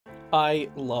I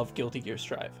love Guilty Gear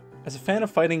Strive. As a fan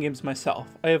of fighting games myself,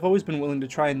 I have always been willing to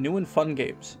try new and fun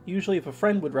games. Usually if a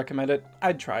friend would recommend it,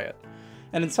 I'd try it.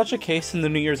 And in such a case, in the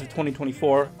New Year's of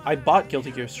 2024, I bought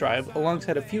Guilty Gear Strive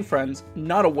alongside a few friends,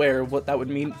 not aware of what that would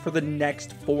mean for the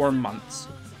next 4 months.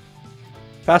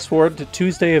 Fast forward to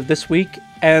Tuesday of this week,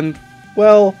 and,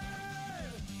 well,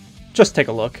 just take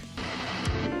a look.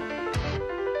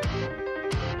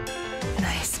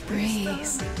 Nice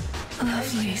breeze.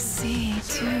 Lovely sea,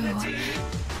 too.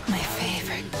 My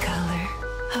favorite color.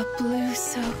 A blue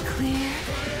so clear,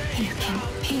 you can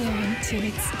peer into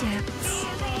its depths.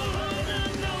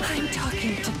 I'm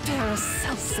talking to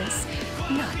Paracelsus,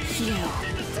 not you.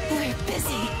 We're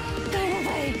busy. Go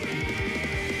away.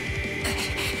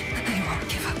 I won't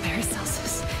give up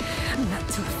Paracelsus. Not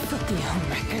to a filthy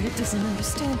homewrecker who doesn't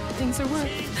understand what things are worth.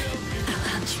 I'll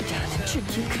hunt you down and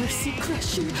trick you, curse you,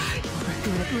 crush you.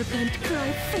 Regret, repent,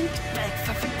 cry, faint, beg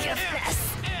for forgiveness.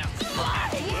 Why?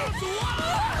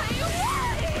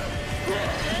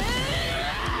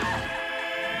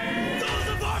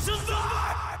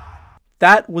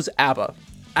 That was A.B.A.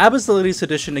 A.B.A's the latest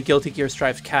addition to Guilty Gear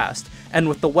Strive's cast, and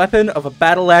with the weapon of a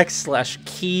battle axe slash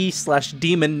key slash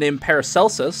demon named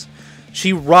Paracelsus,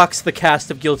 she rocks the cast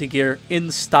of Guilty Gear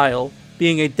in style,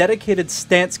 being a dedicated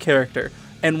stance character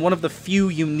and one of the few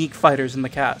unique fighters in the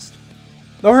cast.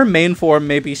 Though her main form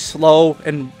may be slow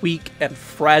and weak and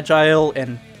fragile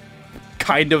and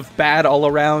kind of bad all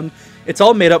around, it's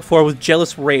all made up for with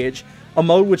Jealous Rage, a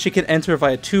mode which she can enter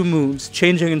via 2 moves,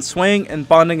 changing and swaying and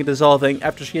bonding and dissolving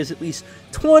after she has at least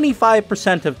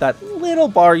 25% of that little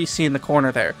bar you see in the corner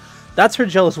there. That's her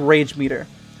Jealous Rage meter.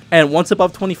 And once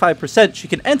above 25%, she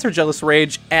can enter Jealous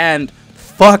Rage and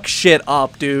fuck shit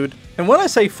up, dude. And when I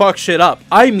say fuck shit up,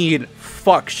 I mean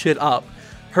fuck shit up.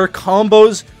 Her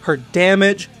combos, her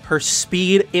damage, her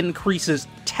speed increases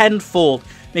tenfold,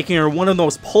 making her one of the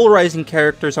most polarizing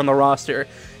characters on the roster,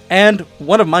 and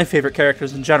one of my favorite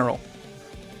characters in general.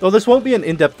 Though this won't be an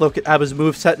in-depth look at A.B.A's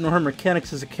moveset nor her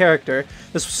mechanics as a character,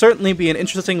 this will certainly be an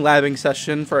interesting labbing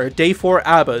session for our Day 4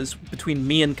 A.B.As between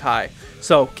me and Kai.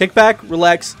 So, kick back,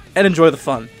 relax, and enjoy the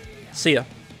fun. See ya.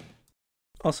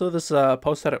 Also, this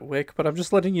post had at Wick, but I'm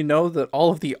just letting you know that all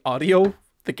of the audio,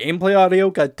 the gameplay audio,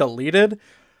 got deleted.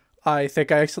 I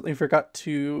think I accidentally forgot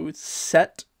to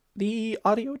set the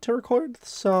audio to record,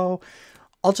 so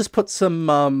I'll just put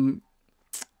some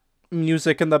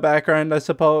music in the background, I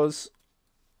suppose.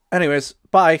 Anyways,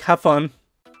 bye, have fun.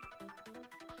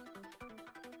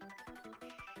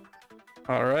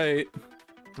 Alright.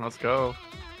 Let's go.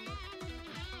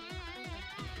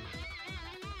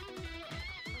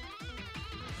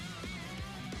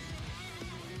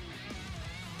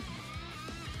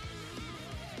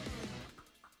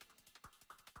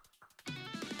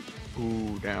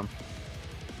 Ooh, damn.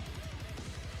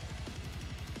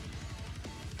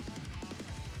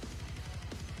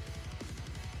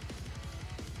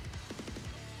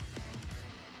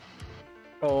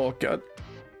 Oh, God.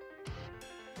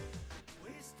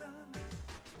 Wisdom,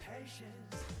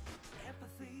 patience,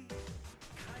 empathy,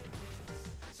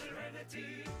 kindness,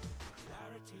 serenity,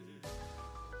 clarity.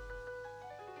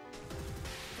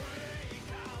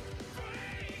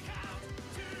 Break out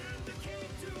to the key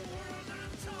to world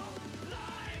untold.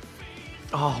 Life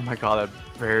is Oh my god,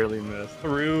 I barely missed.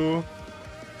 Through.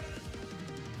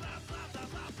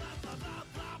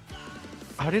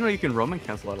 How do you know you can Roman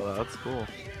cancel out of that? That's cool.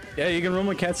 Yeah, you can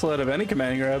roam cancel out of any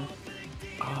command grab.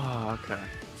 Oh, okay.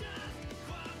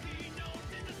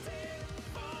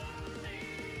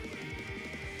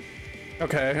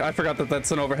 Okay, I forgot that that's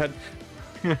an overhead.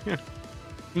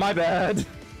 My bad.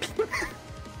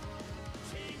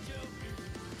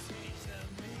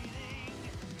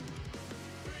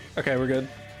 Okay, we're good.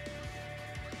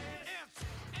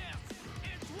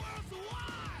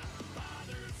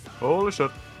 Holy shit.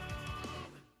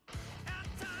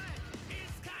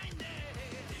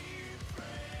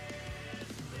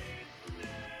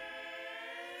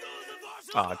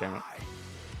 Ah, damn it.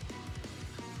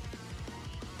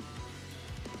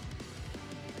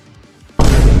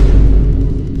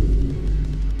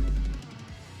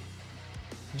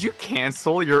 Did you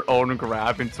cancel your own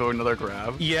grab into another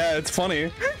grab? Yeah, it's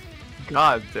funny.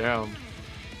 God damn.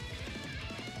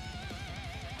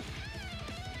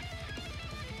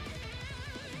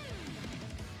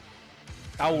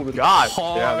 That would God,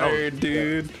 hard, yeah, that was-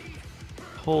 dude.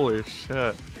 Holy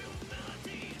shit.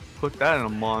 Put that in a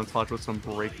montage with some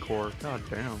breakcore. God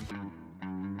damn.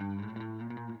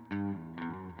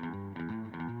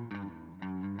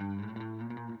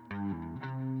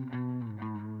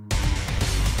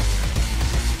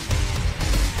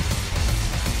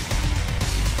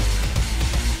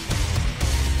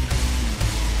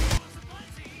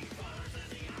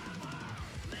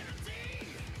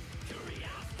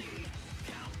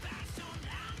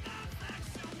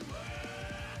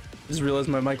 Just realized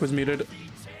my mic was muted.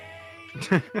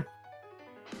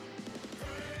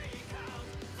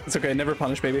 It's okay, never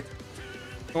punish, baby.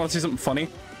 You want to see something funny?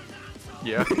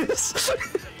 Yeah.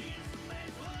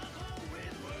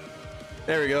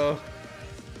 There we go.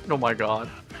 Oh my god.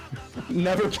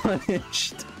 Never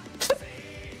punished.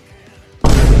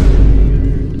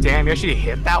 Damn, you actually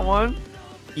hit that one?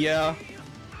 Yeah.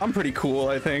 I'm pretty cool,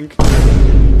 I think.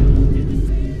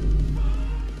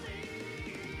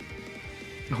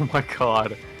 Oh my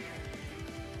god.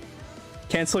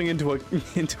 Canceling into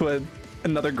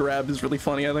another grab is really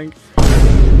funny, I think.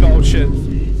 Oh shit.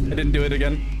 I didn't do it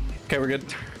again. Okay, we're good.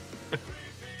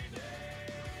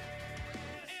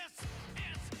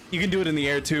 You can do it in the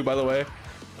air too, by the way.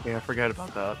 Yeah, forget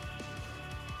about that.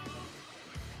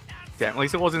 Damn, at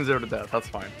least it wasn't 0 to death, that's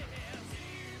fine.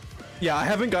 Yeah, I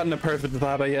haven't gotten a perfect with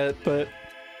A.B.A yet, but...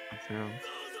 Damn.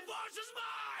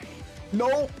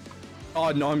 No! Oh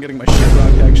no, I'm getting my shit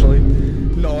rocked, actually.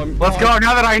 No, I'm... Let's go,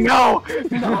 now that I know!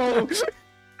 No!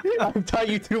 I've taught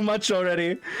you too much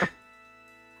already.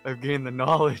 I've gained the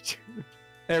knowledge.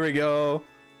 There we go.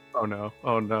 Oh no,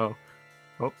 oh no.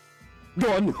 Oh.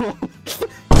 Oh no!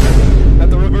 Not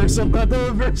the reversal, not the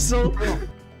reversal!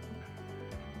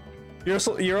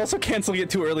 You're also canceling it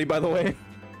too early, by the way.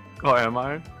 Oh, am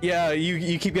I? Yeah,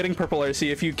 you keep getting purple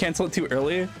RC. If you cancel it too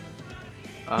early,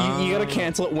 you gotta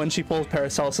cancel it when she pulls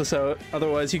Paracelsus out.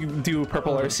 Otherwise, you can do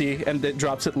purple RC and it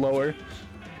drops it lower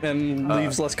and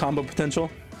leaves less combo potential.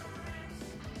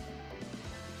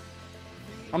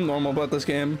 I'm normal about this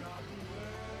game.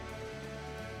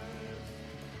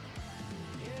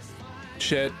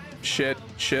 Shit, shit,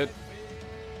 shit.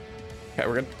 Okay,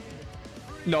 we're good.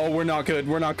 No, we're not good.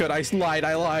 We're not good. I lied.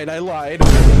 I lied. I lied.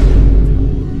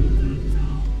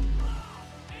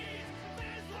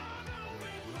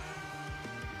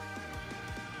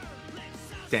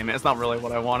 Damn it, it's not really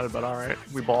what I wanted, but alright,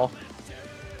 we ball.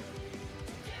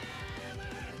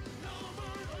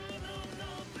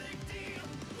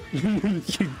 You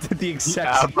did the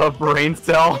exact A.B.A brain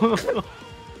cell.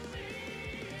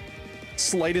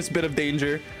 slightest bit of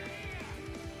danger.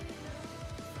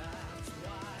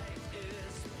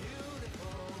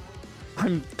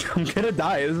 I'm gonna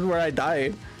die. This is where I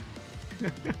die.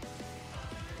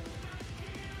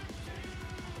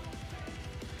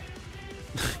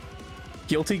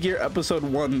 Guilty Gear Episode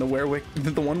 1, the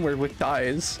one where Wick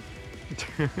dies.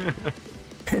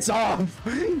 Piss off!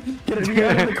 Get it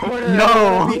out of the corner!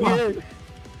 No!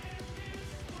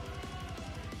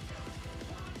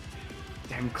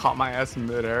 Damn, caught my ass in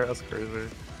midair. That's crazy.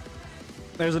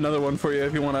 There's another one for you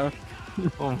if you wanna.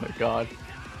 Oh my god.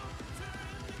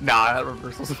 Nah, that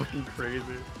reversal's fucking crazy.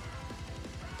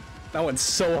 That went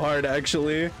so hard,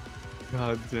 actually.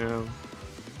 God damn.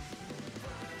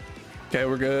 Okay,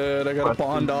 we're good. I got a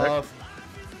bond off.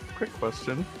 Quick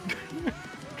question.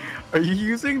 Are you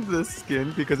using this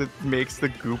skin because it makes the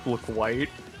goop look white?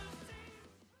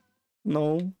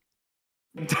 No.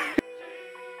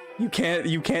 You can't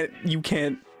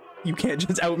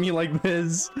just out me like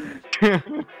this.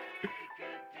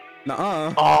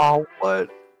 Nuh-uh. Oh, what?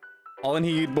 All in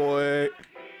heat, boy.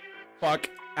 Fuck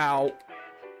out.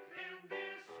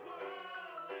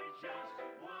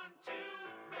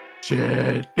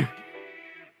 Shit.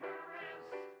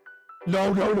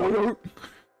 No, no, no, no.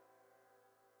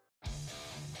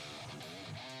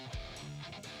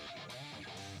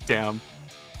 Damn.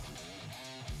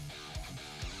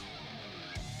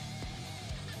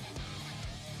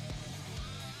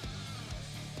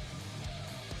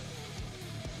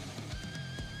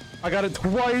 I got it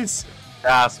twice.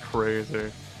 That's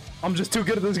crazy. I'm just too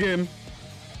good at this game.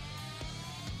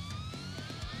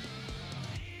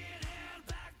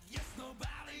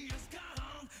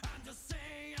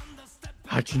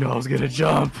 How'd you know I was gonna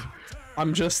jump?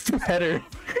 I'm just better.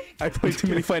 I play too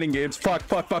many fighting games. Fuck,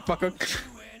 fuck, fuck, fuck, fuck.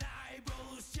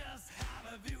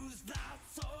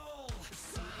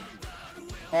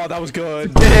 Oh, that was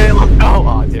good. Yeah, let's go.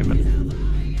 Oh, damn it.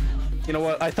 You know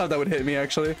what? I thought that would hit me,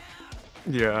 actually.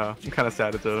 Yeah, I'm kind of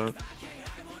sad it didn't.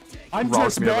 I'm Robbed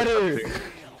just me of a better.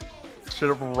 cutscene. Should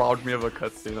have robbed me of a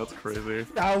cutscene. That's crazy.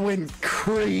 That went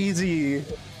crazy.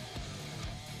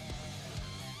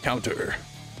 Counter.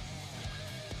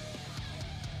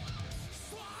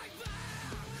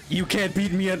 You can't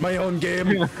beat me at my own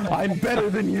game. I'm better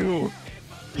than you.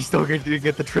 You still get to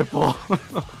get the triple.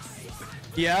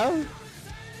 Yeah?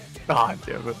 Ah,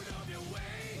 damn it.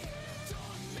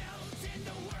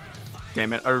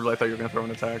 Damn it, I really thought you were gonna throw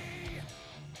an attack.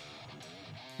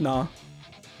 Nah.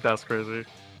 That's crazy.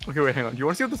 Okay, wait, hang on. Do you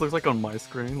want to see what this looks like on my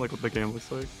screen? Like what the game looks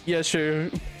like? Yeah, sure.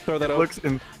 Throw that It up.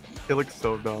 looks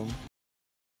so dumb.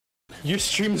 Your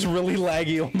stream's really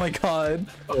laggy. Oh my god.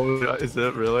 Oh, is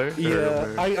it really?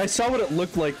 Yeah, I saw what it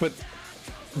looked like, but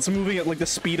it's moving at like the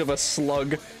speed of a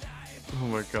slug. Oh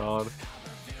my god.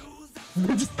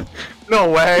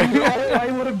 No way!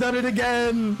 I would have done it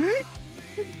again.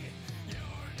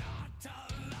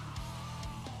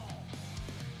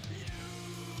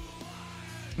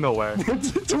 No way.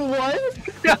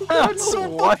 What? That's so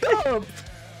What? fucked up.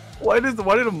 Why did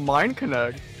a mine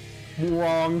connect?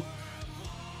 Wrong.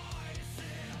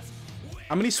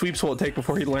 How many sweeps will it take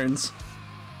before he learns?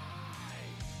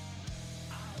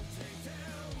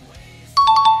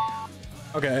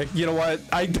 Okay, you know what?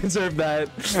 I deserve that.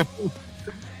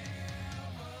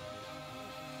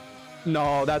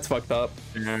 No, that's fucked up.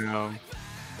 Damn.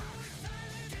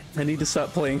 I need to stop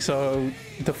playing so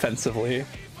defensively.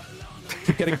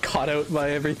 Getting caught out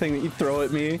by everything that you throw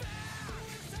at me.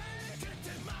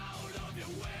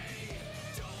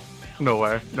 No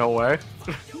way. No way.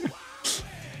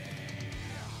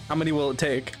 How many will it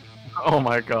take? Oh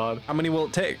my god. How many will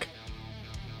it take?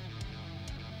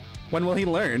 When will he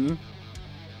learn?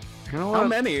 You know what? How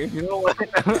many? You know what?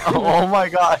 Oh my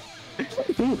god.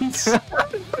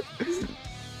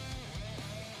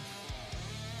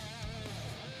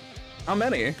 How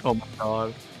many? Oh my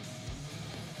god.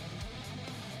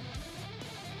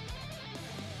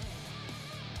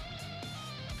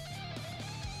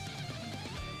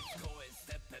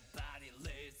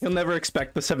 You'll never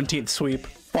expect the 17th sweep.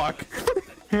 Fuck.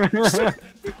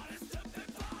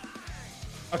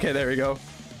 Okay, there we go.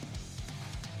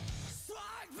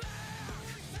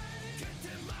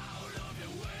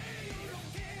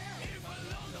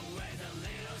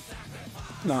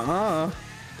 Nuh-uh.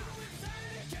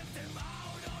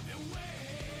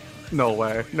 No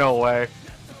way. No way.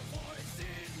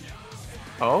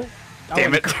 Oh? That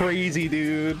Damn was it. crazy,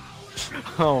 dude.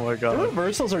 Oh my The god.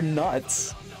 reversals are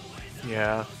nuts.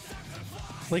 Yeah.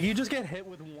 Like, you just get hit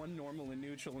with one normal and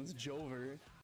neutral and it's Jover.